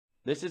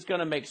This is going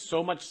to make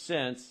so much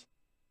sense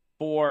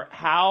for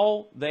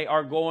how they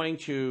are going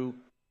to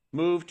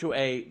move to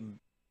a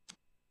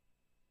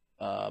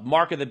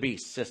mark of the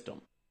beast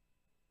system.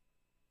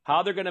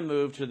 How they're going to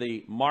move to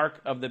the mark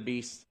of the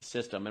beast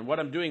system. And what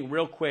I'm doing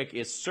real quick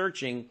is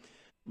searching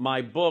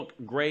my book,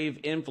 Grave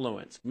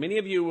Influence. Many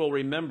of you will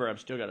remember,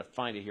 I've still got to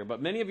find it here,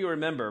 but many of you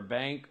remember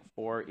Bank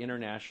for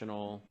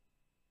International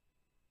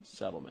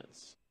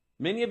Settlements.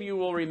 Many of you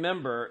will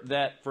remember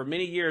that for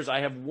many years I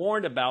have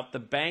warned about the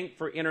Bank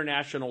for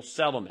International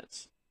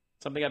Settlements.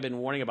 Something I've been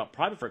warning about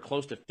probably for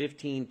close to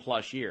 15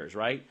 plus years,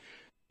 right?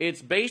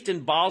 It's based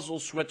in Basel,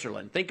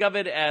 Switzerland. Think of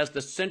it as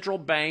the central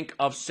bank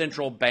of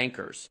central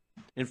bankers.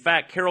 In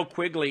fact, Carroll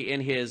Quigley,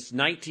 in his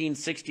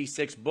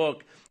 1966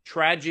 book,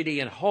 Tragedy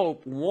and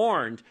Hope,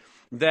 warned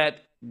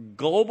that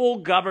global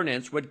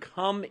governance would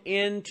come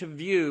into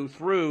view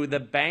through the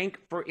Bank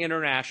for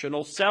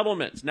International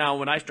Settlements. Now,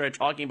 when I started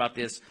talking about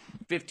this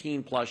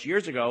 15 plus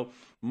years ago,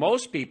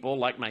 most people,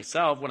 like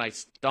myself, when I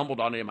stumbled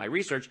on it in my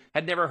research,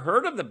 had never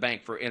heard of the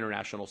Bank for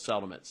International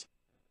Settlements.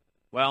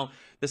 Well,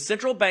 the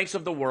central banks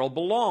of the world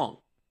belong.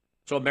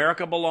 So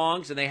America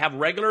belongs, and they have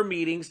regular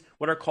meetings,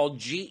 what are called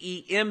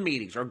GEM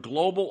meetings, or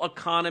Global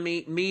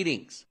Economy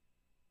Meetings.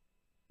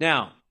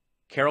 Now,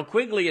 Carroll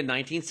Quigley in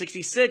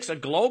 1966, a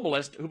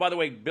globalist, who, by the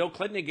way, Bill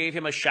Clinton gave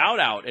him a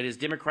shout-out at his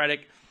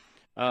Democratic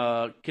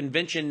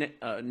Convention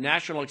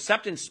National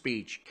Acceptance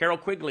speech. Carroll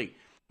Quigley,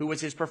 who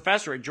was his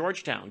professor at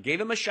Georgetown,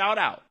 gave him a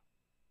shout-out.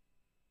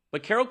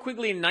 But Carroll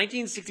Quigley in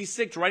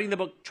 1966, writing the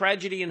book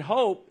Tragedy and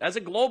Hope, as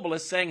a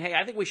globalist, saying, hey,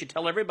 I think we should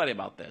tell everybody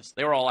about this.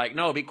 They were all like,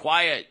 no, be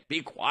quiet,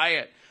 be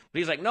quiet. But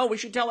he's like, no, we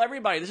should tell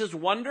everybody. This is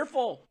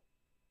wonderful.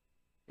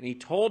 And he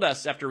told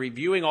us, after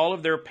reviewing all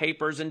of their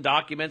papers and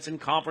documents and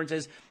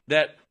conferences,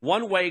 that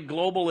one way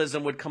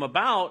globalism would come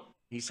about,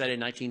 he said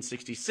in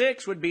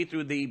 1966, would be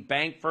through the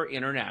Bank for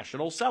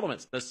International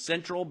Settlements, the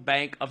central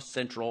bank of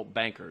central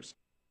bankers.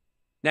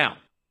 Now,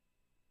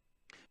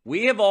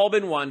 we have all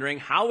been wondering,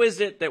 how is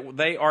it that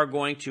they are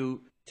going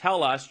to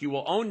tell us you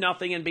will own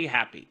nothing and be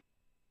happy?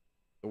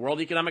 The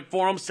World Economic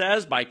Forum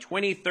says by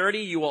 2030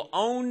 you will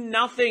own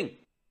nothing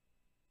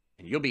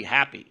and you'll be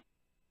happy.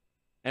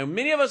 And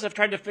many of us have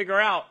tried to figure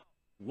out,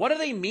 what do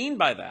they mean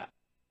by that?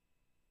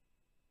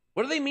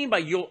 What do they mean by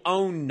you'll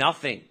own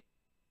nothing?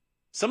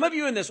 Some of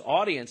you in this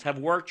audience have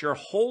worked your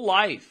whole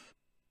life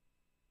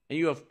and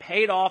you have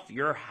paid off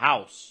your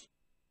house.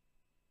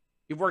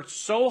 You've worked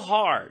so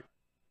hard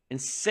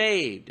and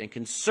saved and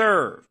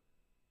conserved.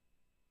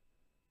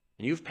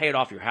 And you've paid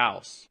off your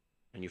house.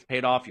 And you've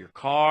paid off your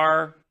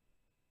car,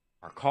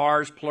 or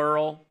cars,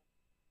 plural.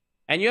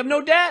 And you have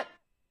no debt.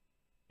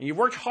 And you've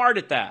worked hard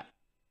at that.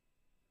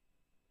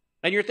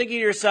 And you're thinking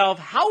to yourself,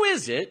 how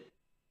is it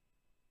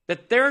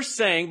that they're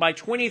saying by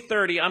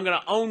 2030, I'm going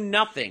to own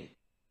nothing?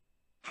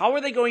 How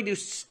are they going to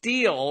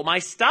steal my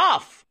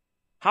stuff?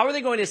 How are they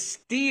going to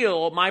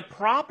steal my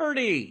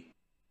property?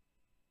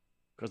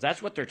 Because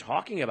that's what they're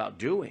talking about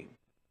doing.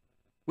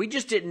 We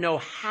just didn't know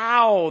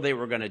how they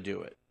were going to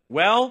do it.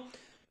 Well,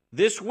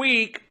 this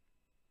week,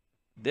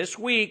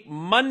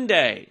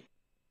 Monday,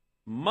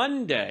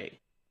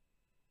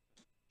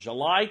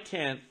 July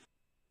 10th,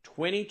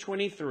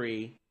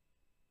 2023,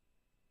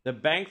 the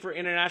Bank for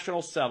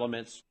International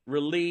Settlements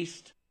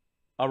released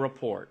a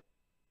report.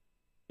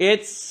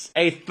 It's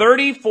a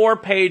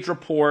 34-page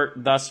report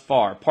thus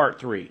far, part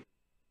 3.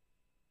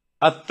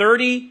 A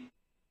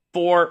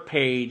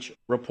 34-page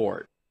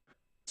report.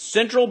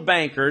 Central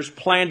bankers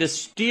plan to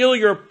steal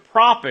your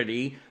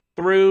property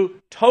through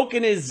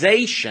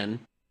tokenization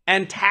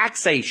and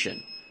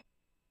taxation.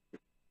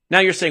 Now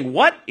you're saying,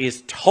 what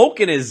is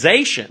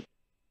tokenization?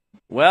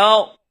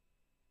 Well,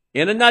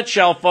 in a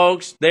nutshell,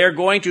 folks, they're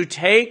going to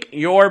take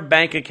your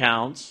bank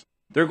accounts.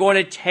 They're going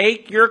to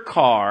take your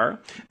car.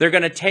 They're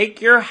going to take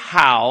your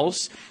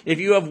house. If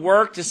you have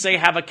worked to, say,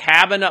 have a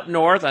cabin up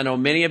north, I know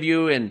many of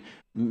you in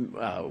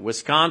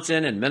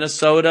Wisconsin and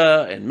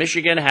Minnesota and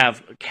Michigan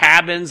have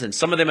cabins, and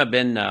some of them have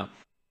been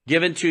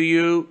given to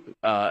you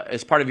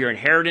as part of your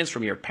inheritance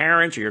from your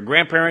parents or your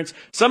grandparents.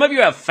 Some of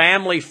you have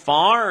family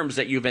farms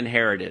that you've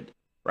inherited,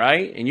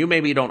 right? And you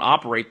maybe don't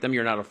operate them.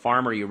 You're not a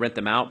farmer. You rent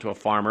them out to a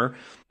farmer,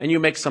 and you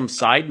make some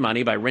side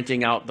money by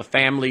renting out the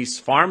family's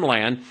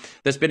farmland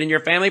that's been in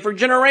your family for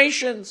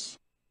generations.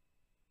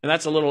 And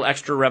that's a little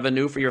extra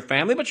revenue for your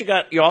family, but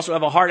you also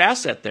have a hard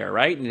asset there,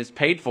 right? And it's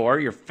paid for.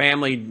 Your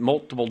family,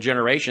 multiple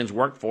generations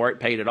worked for it,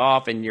 paid it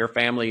off, and your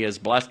family is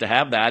blessed to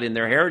have that in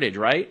their heritage,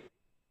 right?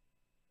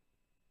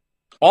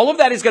 All of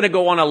that is going to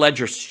go on a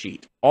ledger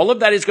sheet. All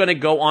of that is going to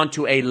go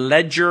onto a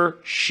ledger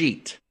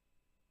sheet.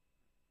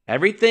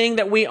 Everything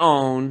that we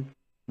own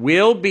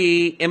will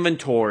be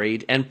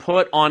inventoried and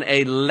put on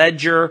a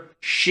ledger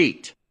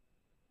sheet.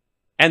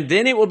 And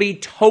then it will be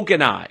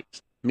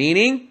tokenized,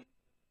 meaning,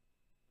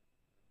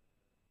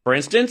 for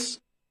instance,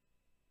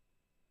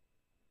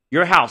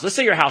 your house. Let's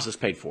say your house is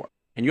paid for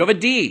and you have a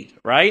deed,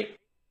 right?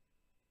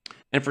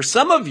 And for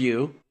some of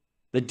you,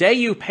 the day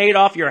you paid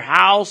off your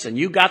house and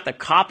you got the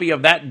copy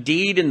of that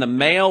deed in the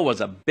mail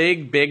was a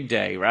big, big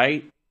day,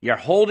 right? You're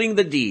holding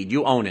the deed.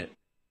 You own it.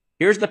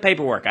 Here's the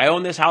paperwork. I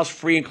own this house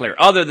free and clear,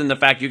 other than the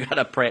fact you got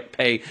to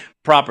pay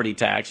property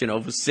tax,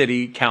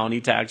 city,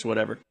 county tax,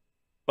 whatever.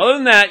 Other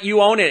than that,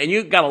 you own it, and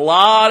you've got a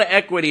lot of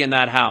equity in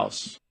that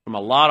house from a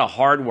lot of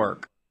hard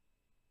work.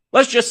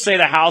 Let's just say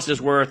the house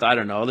is worth, I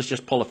don't know, let's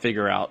just pull a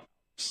figure out.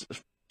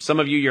 Some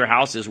of you, your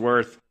house is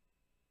worth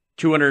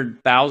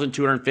 $200,000,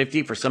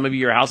 $250,000. For some of you,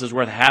 your house is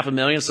worth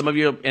 $500,000. Some of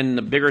you in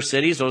the bigger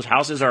cities, those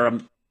houses are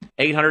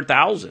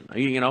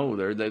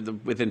 $800,000. They're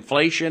with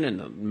inflation and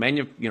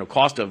the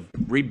cost of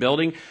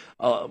rebuilding,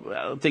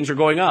 things are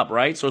going up,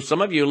 right? So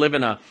some of you live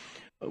in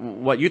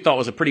what you thought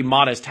was a pretty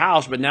modest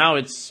house, but now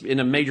it's in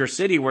a major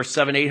city worth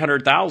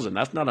 $700,000-800,000.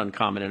 That's not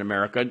uncommon in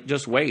America.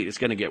 Just wait, it's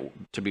going to get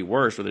to be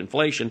worse with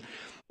inflation.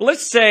 Well,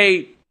 let's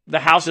say the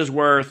house is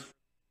worth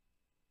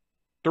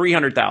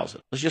 $300,000.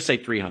 Let's just say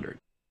 $300,000.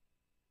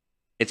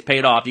 It's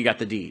paid off. You got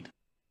the deed.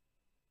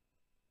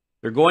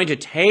 They're going to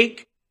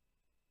take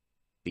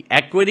the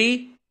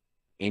equity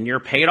in your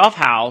paid-off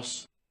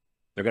house.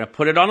 They're going to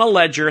put it on a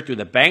ledger through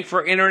the Bank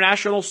for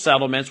International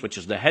Settlements, which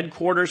is the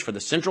headquarters for the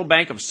Central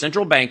Bank of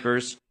Central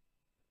Bankers.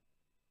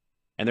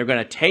 And they're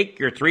going to take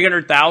your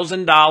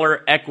 $300,000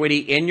 equity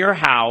in your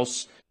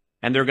house,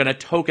 and they're going to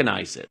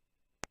tokenize it.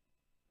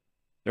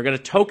 They're going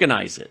to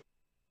tokenize it.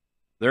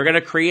 They're going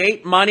to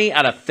create money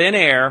out of thin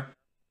air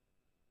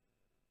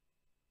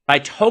by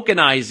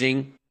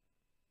tokenizing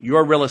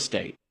your real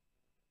estate.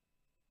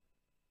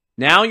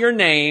 Now your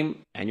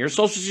name and your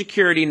Social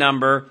Security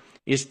number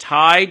is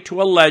tied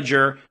to a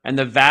ledger and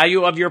the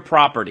value of your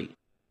property.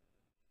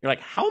 You're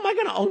like, how am I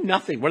going to own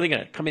nothing? What, are they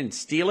going to come in and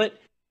steal it?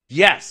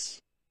 Yes.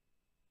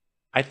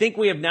 I think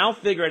we have now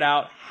figured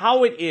out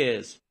how it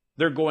is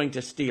they're going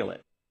to steal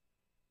it.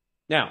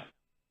 Now,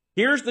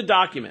 here's the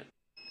document.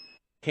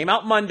 Came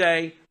out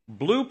Monday.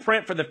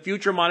 Blueprint for the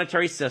Future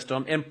Monetary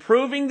System,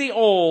 improving the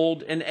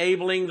old,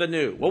 enabling the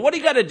new. Well, what do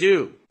you got to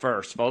do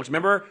first, folks?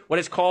 Remember what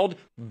it's called?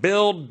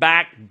 Build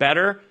back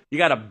better. You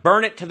got to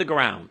burn it to the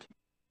ground.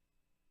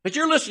 But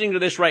you're listening to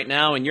this right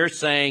now and you're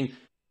saying,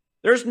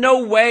 there's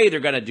no way they're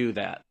going to do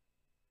that.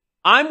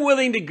 I'm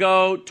willing to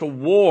go to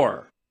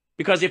war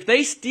because if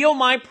they steal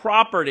my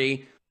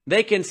property,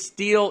 they can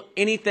steal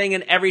anything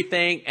and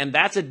everything, and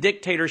that's a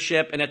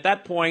dictatorship. And at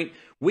that point,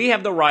 we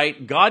have the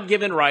right,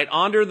 God-given right,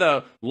 under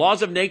the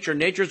laws of nature,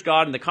 nature's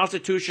God, and the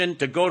Constitution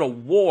to go to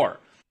war.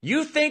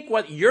 You think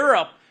what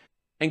Europe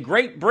and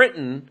Great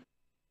Britain,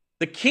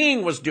 the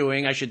king was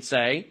doing, I should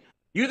say,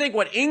 you think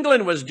what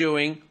England was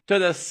doing to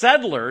the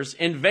settlers,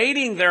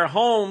 invading their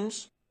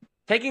homes,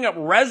 taking up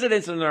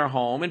residence in their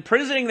home,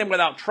 imprisoning them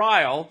without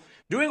trial,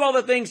 doing all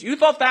the things, you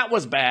thought that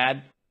was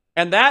bad,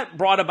 and that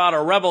brought about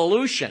a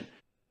revolution.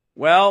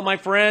 Well, my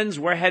friends,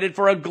 we're headed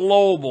for a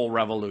global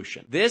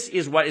revolution. This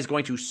is what is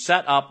going to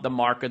set up the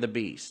mark of the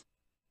beast.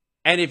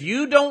 And if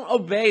you don't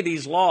obey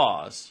these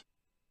laws,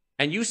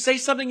 and you say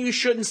something you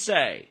shouldn't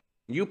say,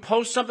 you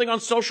post something on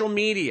social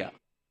media,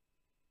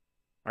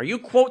 or you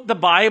quote the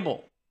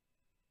Bible,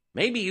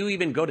 maybe you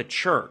even go to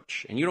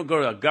church, and you don't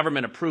go to a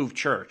government-approved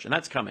church, and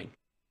that's coming,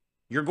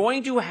 you're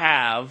going to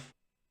have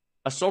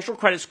a social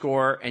credit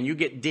score, and you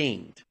get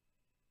dinged.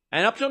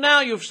 And up till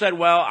now, you've said,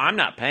 well, I'm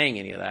not paying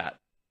any of that.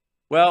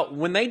 Well,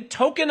 when they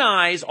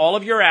tokenize all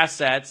of your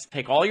assets,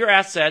 take all your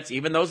assets,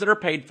 even those that are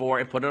paid for,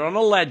 and put it on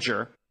a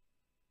ledger,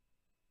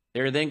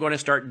 they're then going to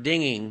start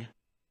dinging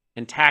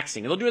and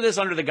taxing. They'll do this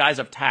under the guise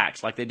of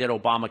tax, like they did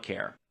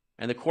Obamacare.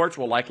 And the courts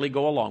will likely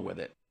go along with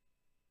it.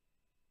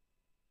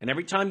 And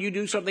every time you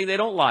do something they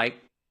don't like,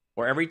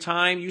 or every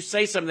time you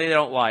say something they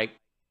don't like,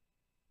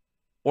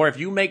 or if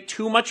you make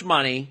too much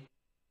money,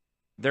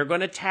 they're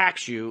going to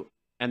tax you.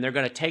 And they're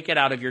going to take it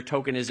out of your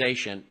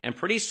tokenization. And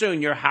pretty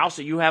soon, your house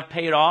that you have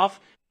paid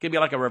off could be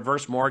like a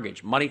reverse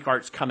mortgage. Money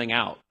cart's coming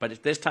out. But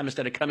at this time,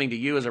 instead of coming to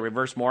you as a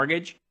reverse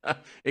mortgage,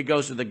 it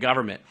goes to the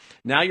government.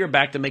 Now you're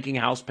back to making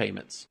house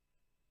payments.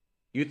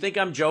 You think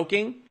I'm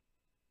joking?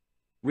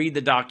 Read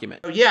the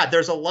document. Yeah,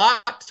 there's a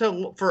lot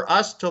for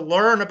us to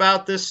learn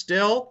about this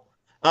still.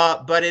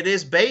 But it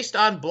is based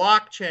on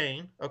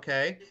blockchain,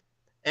 okay?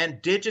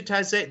 And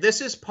digitization. This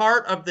is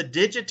part of the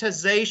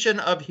digitization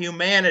of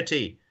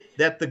humanity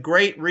that the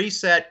Great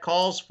Reset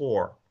calls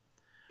for.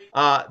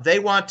 They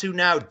want to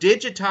now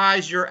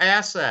digitize your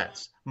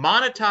assets,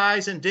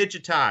 monetize and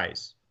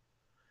digitize,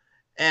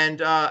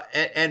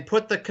 and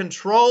put the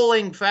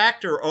controlling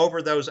factor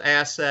over those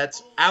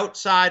assets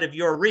outside of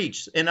your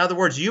reach. In other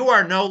words, you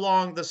are no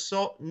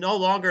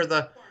longer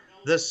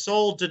the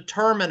sole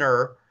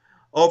determiner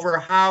over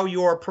how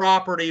your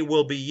property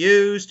will be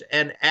used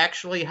and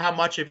actually how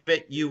much of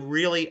it you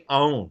really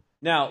own.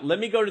 Now, let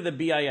me go to the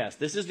BIS.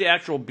 This is the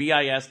actual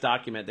BIS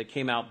document that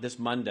came out this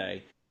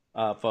Monday,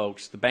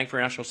 folks. The Bank for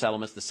International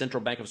Settlements, the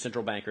Central Bank of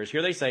Central Bankers.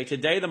 Here they say,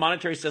 today the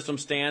monetary system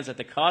stands at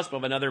the cusp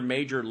of another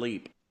major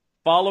leap.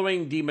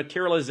 Following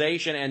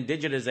dematerialization and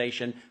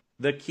digitization,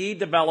 the key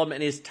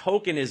development is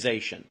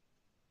tokenization,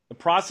 the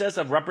process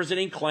of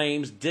representing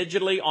claims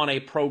digitally on a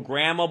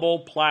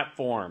programmable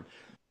platform.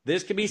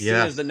 This can be seen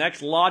as the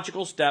next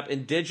logical step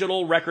in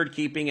digital record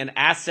keeping and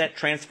asset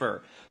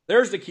transfer.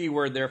 There's the key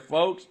word there,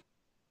 folks.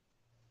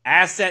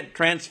 Asset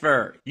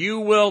transfer. You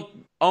will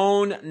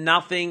own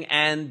nothing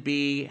and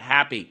be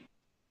happy.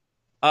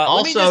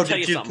 Let me just tell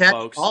you something,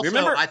 folks. Also,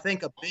 Remember, I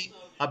think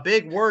a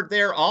big word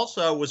there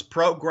also was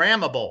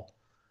programmable.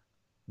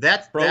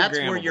 That's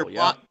where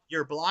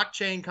your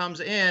blockchain comes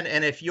in,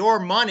 and if your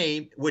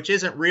money, which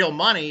isn't real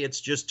money, it's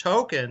just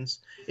tokens,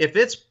 if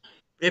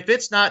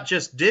it's not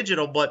just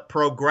digital but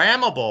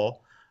programmable,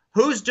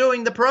 who's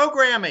doing the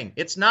programming?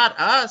 It's not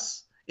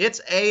us,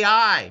 it's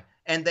AI,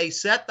 and they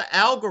set the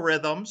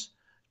algorithms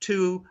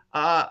to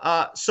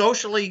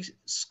socially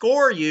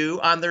score you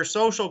on their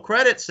social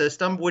credit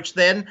system, which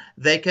then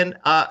they can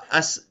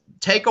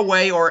take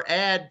away or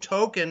add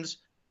tokens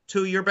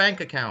to your bank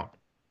account.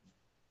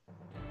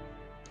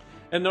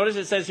 and notice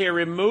it says here,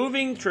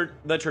 removing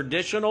the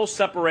traditional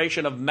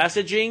separation of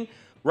messaging,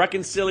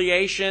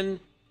 reconciliation,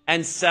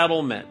 and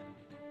settlement.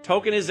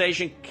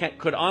 Tokenization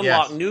could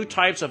unlock new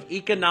types of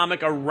economic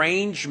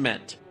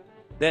arrangement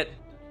that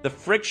the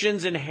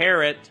frictions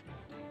inherent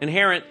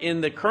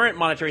in the current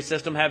monetary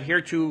system have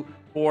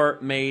heretofore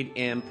made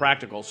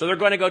impractical. So they're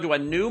going to go to a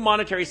new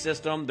monetary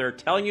system. They're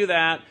telling you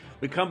that.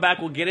 We come back,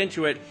 we'll get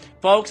into it.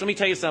 Folks, let me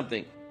tell you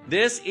something.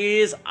 This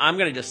is, I'm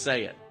going to just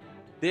say it,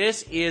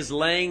 this is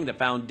laying the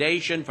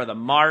foundation for the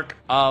mark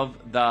of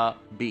the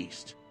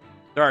beast.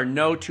 There are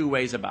no two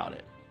ways about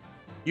it.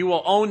 You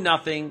will own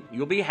nothing.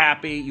 You'll be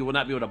happy. You will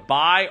not be able to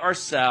buy or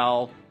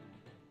sell.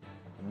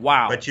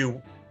 Wow. But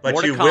you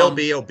will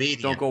be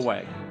obedient. Don't go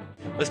away.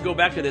 Let's go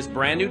back to this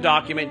brand new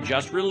document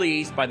just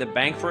released by the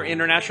Bank for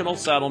International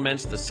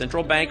Settlements, the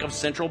central bank of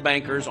central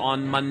bankers,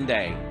 on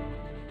Monday.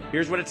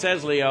 Here's what it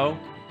says, Leo.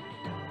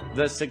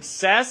 The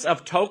success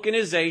of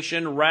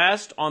tokenization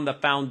rests on the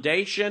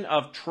foundation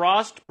of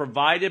trust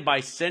provided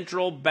by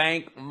central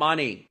bank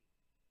money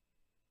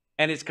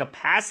and its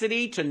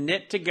capacity to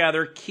knit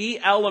together key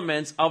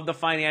elements of the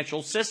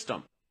financial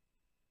system.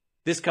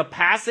 This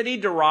capacity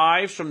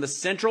derives from the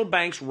central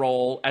bank's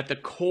role at the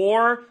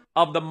core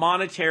of the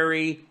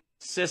monetary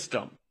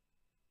system.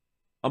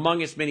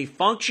 Among its many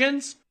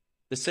functions,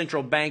 the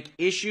central bank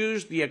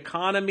issues the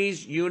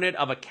economy's unit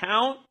of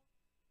account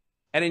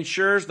and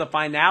ensures the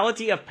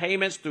finality of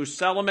payments through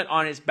settlement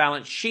on its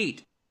balance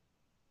sheet.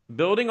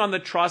 Building on the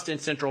trust in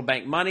central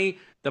bank money,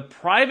 the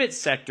private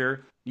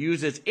sector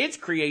uses its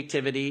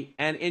creativity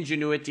and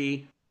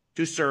ingenuity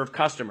to serve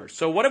customers.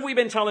 So what have we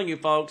been telling you,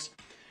 folks?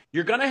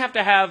 You're going to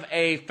have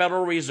a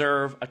Federal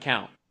Reserve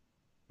account.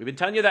 We've been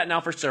telling you that now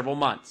for several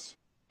months.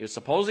 It was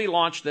supposedly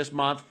launched this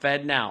month,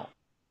 FedNow.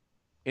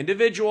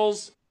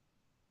 Individuals,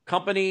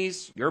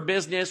 companies, your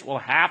business will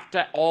have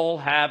to all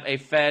have a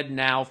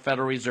FedNow,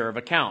 Federal Reserve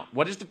account.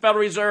 What is the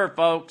Federal Reserve,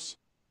 folks?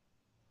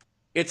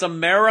 It's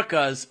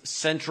America's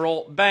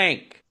central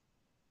bank.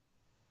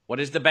 What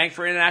is the Bank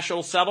for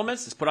International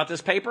Settlements? Let's put out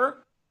this paper.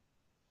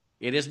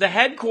 It is the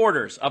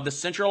headquarters of the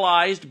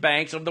centralized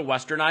banks of the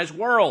westernized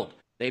world.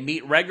 They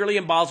meet regularly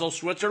in Basel,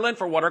 Switzerland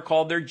for what are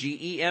called their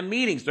GEM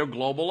meetings, their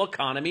global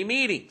economy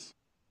meetings.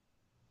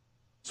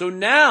 So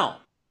now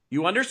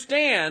you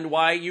understand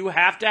why you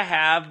have to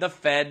have the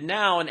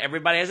FedNow, and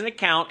everybody has an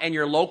account, and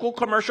your local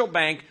commercial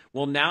bank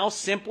will now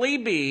simply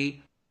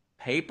be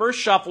paper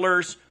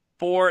shufflers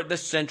for the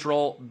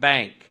central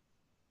bank.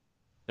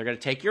 They're going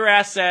to take your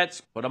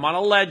assets, put them on a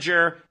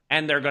ledger,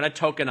 and they're going to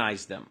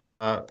tokenize them.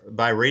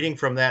 By reading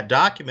from that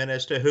document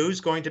as to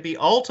who's going to be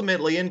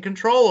ultimately in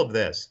control of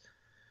this.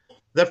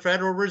 The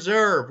Federal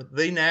Reserve,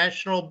 the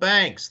national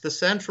banks, the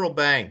central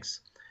banks.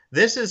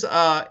 This is,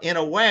 in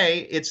a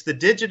way, it's the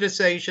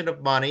digitization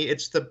of money.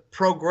 It's the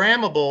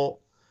programmable,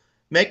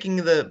 making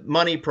the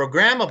money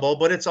programmable,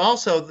 but it's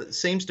also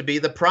seems to be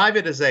the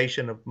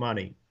privatization of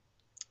money.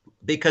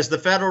 Because the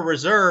Federal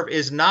Reserve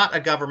is not a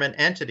government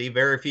entity.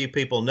 Very few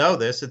people know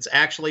this. It's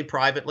actually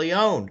privately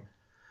owned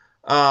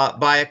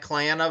by a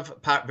clan of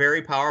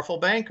very powerful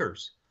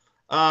bankers.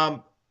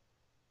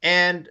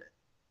 And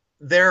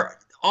they're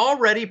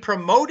already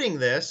promoting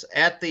this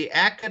at the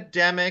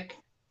academic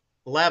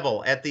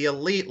level, at the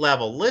elite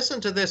level.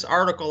 Listen to this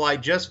article I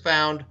just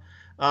found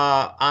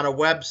on a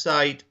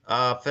website,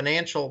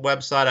 financial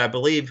website, I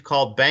believe,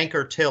 called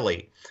Banker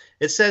Tilly.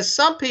 It says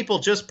some people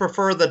just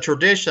prefer the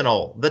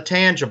traditional, the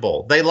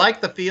tangible. They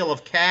like the feel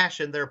of cash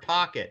in their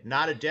pocket,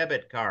 not a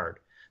debit card.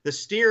 The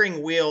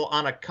steering wheel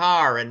on a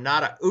car and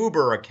not an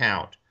Uber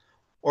account.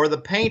 Or the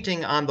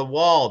painting on the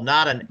wall,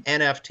 not an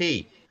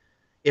NFT.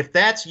 If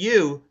that's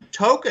you,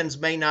 tokens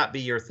may not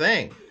be your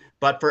thing.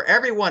 But for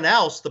everyone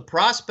else, the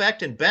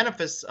prospect and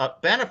benefits of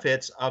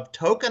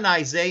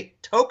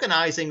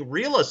tokenizing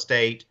real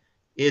estate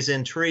is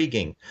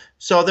intriguing.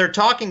 So they're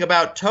talking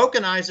about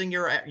tokenizing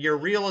your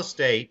real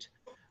estate.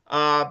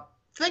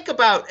 Think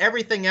about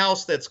everything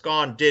else that's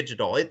gone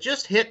digital. It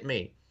just hit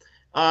me.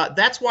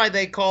 That's why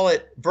they call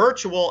it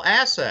virtual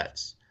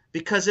assets,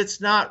 because it's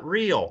not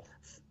real.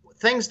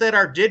 Things that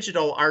are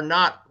digital are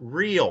not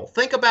real.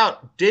 Think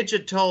about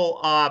digital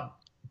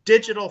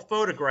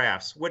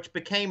photographs, which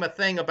became a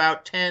thing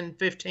about 10,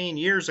 15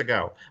 years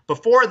ago.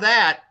 Before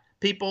that,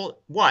 people,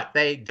 what?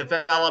 They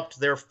developed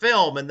their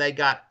film and they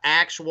got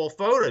actual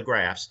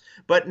photographs.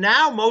 But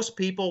now most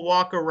people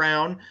walk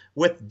around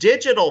with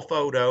digital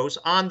photos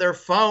on their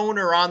phone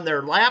or on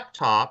their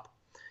laptop.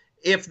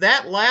 If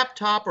that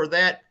laptop or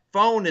that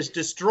phone is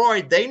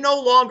destroyed, they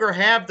no longer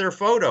have their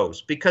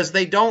photos because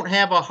they don't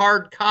have a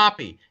hard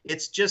copy.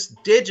 It's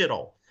just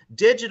digital.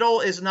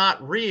 Digital is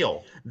not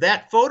real.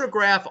 That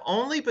photograph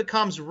only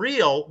becomes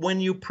real when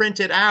you print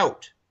it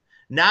out.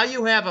 Now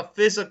you have a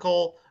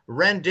physical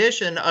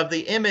rendition of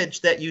the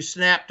image that you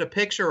snapped a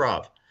picture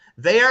of.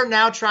 They are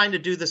now trying to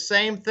do the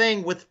same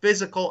thing with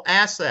physical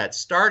assets,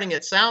 starting,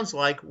 it sounds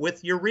like,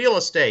 with your real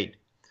estate.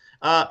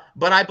 But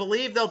I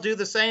believe they'll do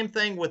the same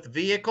thing with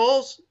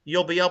vehicles.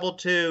 You'll be able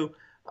to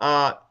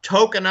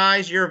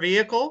tokenize your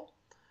vehicle.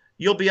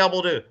 You'll be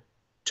able to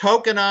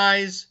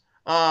tokenize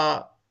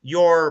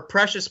your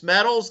precious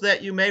metals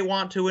that you may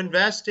want to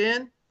invest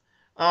in.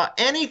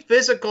 Any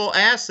physical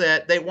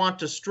asset they want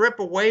to strip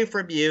away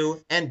from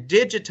you and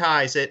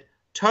digitize it,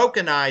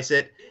 tokenize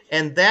it,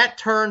 and that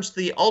turns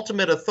the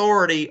ultimate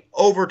authority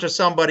over to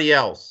somebody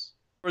else.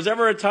 If there's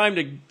ever a time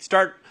to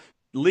start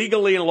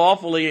legally and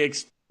lawfully,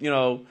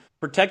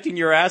 protecting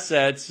your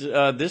assets,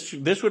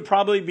 this would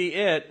probably be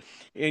it.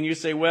 And you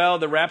say, well,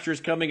 the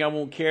rapture's coming, I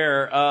won't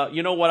care.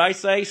 You know what I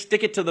say?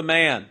 Stick it to the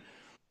man.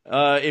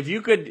 If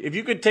you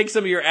could take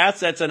some of your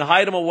assets and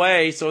hide them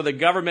away so the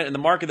government and the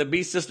mark of the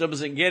beast system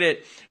doesn't get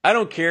it, I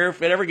don't care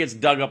if it ever gets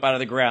dug up out of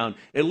the ground.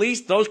 At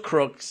least those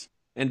crooks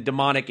and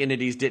demonic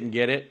entities didn't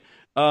get it.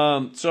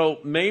 So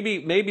maybe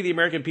the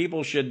American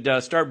people should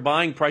start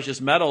buying precious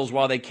metals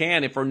while they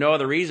can, if for no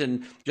other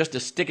reason, just to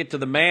stick it to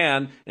the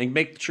man and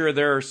make sure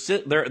their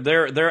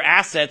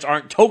assets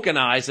aren't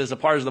tokenized as a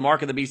part of the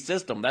mark of the beast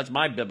system. That's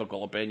my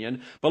biblical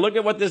opinion. But look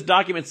at what this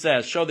document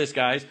says. Show this,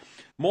 guys.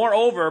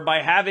 Moreover,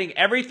 by having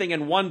everything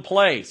in one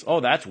place. Oh,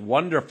 that's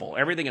wonderful.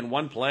 Everything in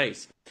one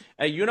place.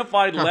 A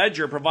unified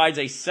ledger provides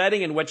a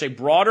setting in which a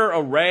broader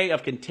array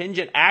of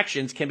contingent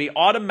actions can be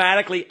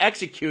automatically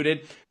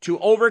executed to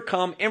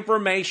overcome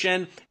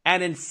information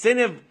and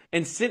incentive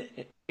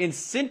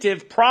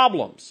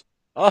problems.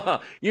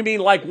 You mean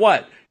like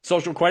what?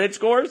 Social credit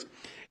scores?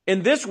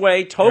 In this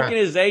way,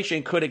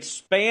 tokenization could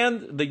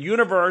expand the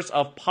universe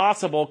of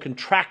possible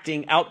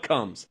contracting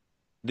outcomes.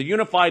 The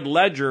unified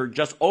ledger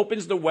just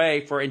opens the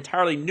way for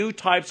entirely new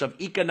types of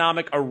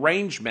economic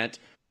arrangement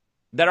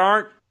that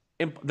are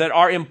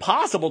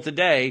impossible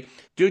today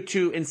due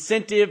to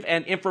incentive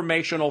and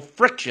informational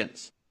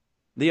frictions.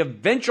 The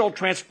eventual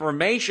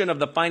transformation of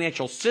the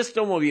financial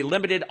system will be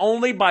limited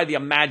only by the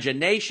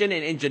imagination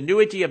and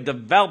ingenuity of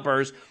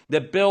developers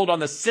that build on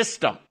the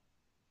system.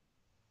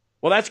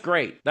 Well, that's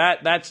great.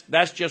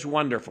 That's just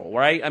wonderful,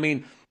 right? I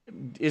mean,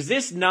 is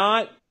this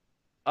not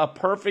a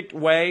perfect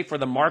way for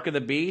the mark of the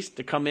beast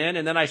to come in?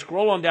 And then I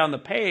scroll on down the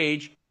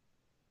page,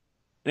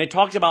 and it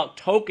talks about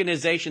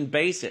tokenization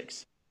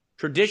basics.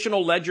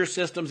 Traditional ledger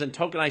systems and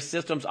tokenized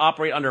systems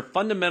operate under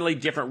fundamentally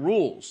different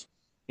rules.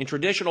 In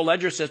traditional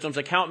ledger systems,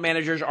 account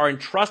managers are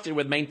entrusted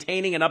with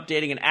maintaining and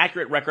updating an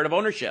accurate record of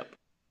ownership.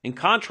 In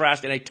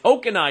contrast, in a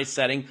tokenized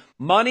setting,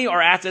 money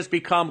or assets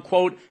become,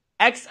 quote,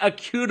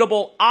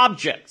 executable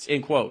objects,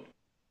 end quote,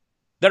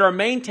 that are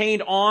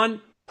maintained on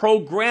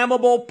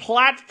programmable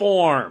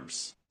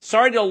platforms.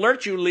 Sorry to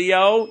alert you,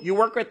 Leo. You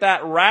work with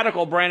that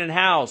radical Brandon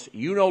House.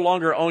 You no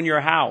longer own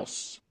your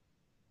house.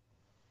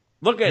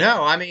 Look at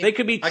no, I mean, they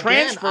could be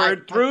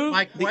transferred through.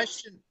 My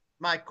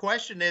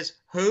question is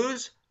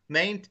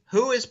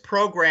who is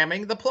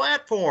programming the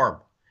platform?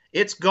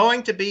 It's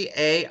going to be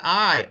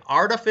AI,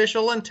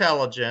 artificial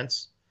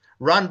intelligence,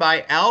 run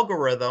by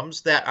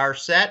algorithms that are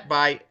set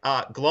by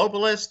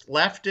globalist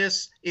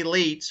leftist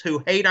elites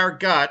who hate our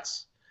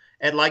guts.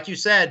 And like you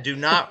said, do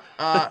not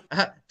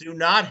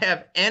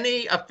have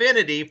any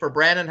affinity for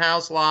Brandon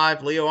House Live,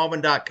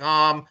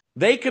 LeoOman.com.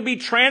 They could be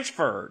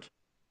transferred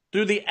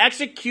through the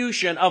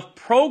execution of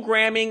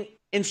programming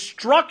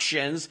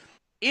instructions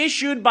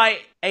issued by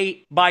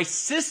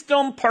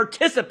system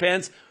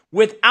participants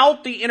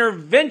without the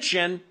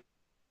intervention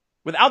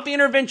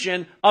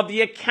of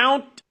the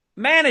account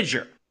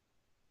manager.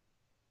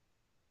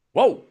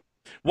 Whoa.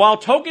 While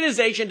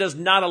tokenization does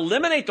not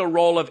eliminate the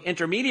role of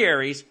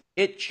intermediaries,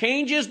 it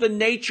changes the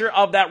nature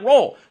of that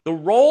role. The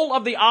role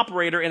of the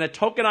operator in a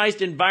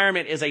tokenized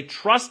environment is a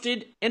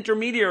trusted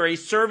intermediary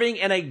serving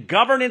in a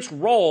governance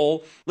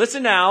role,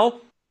 listen now,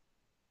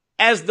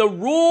 as the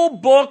rule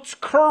book's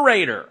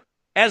curator.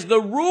 As the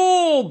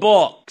rule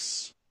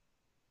books.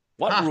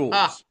 What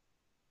rules?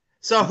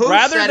 So who's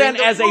rather than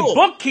as rule? A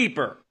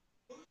bookkeeper.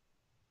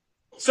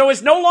 So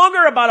it's no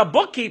longer about a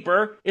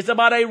bookkeeper. It's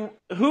about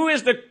who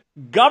is the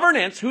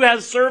governance,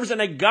 serves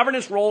in a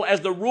governance role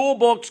as the rule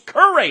book's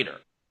curator,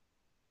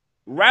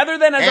 rather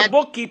than as a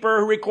bookkeeper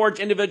who records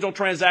individual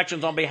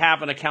transactions on behalf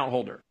of an account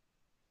holder.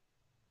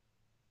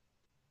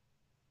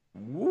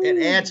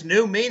 It adds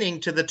new meaning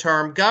to the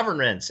term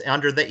governance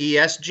under the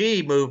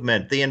ESG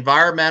movement, the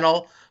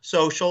environmental,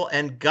 social,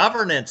 and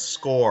governance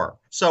score.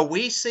 So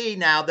we see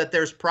now that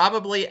there's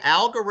probably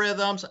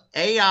algorithms,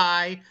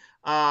 AI,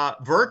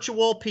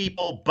 virtual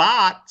people,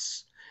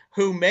 bots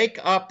who make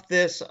up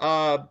this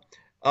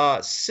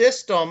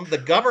system,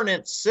 the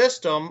governance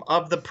system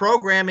of the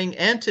programming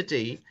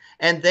entity,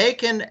 and they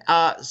can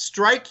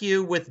strike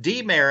you with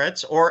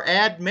demerits or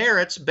add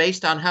merits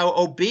based on how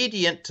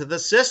obedient to the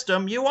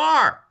system you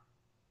are.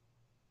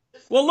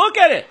 Well, look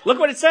at it. Look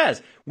what it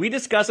says. We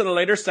discuss in a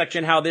later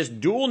section how this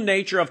dual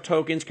nature of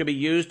tokens can be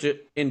used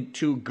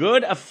to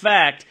good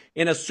effect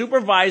in a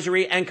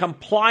supervisory and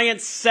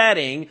compliance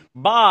setting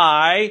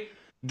by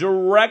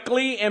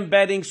directly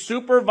embedding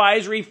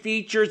supervisory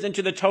features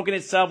into the token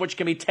itself, which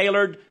can be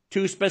tailored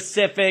to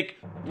specific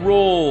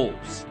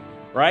rules.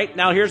 Right?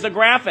 Now, here's the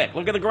graphic.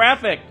 Look at the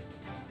graphic.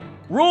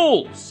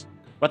 Rules.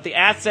 What the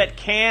asset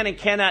can and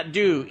cannot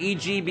do,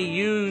 e.g. be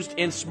used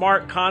in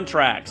smart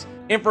contracts.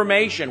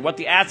 Information, what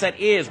the asset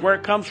is, where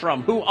it comes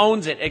from, who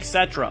owns it,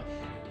 etc.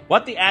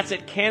 What the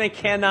asset can and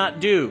cannot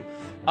do.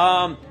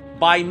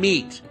 Buy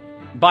meat.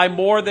 Buy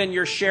more than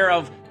your share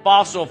of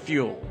fossil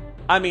fuel.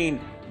 I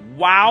mean,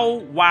 wow,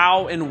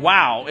 wow, and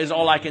wow is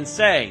all I can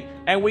say.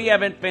 And we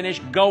haven't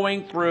finished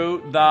going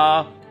through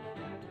the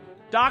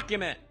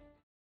document.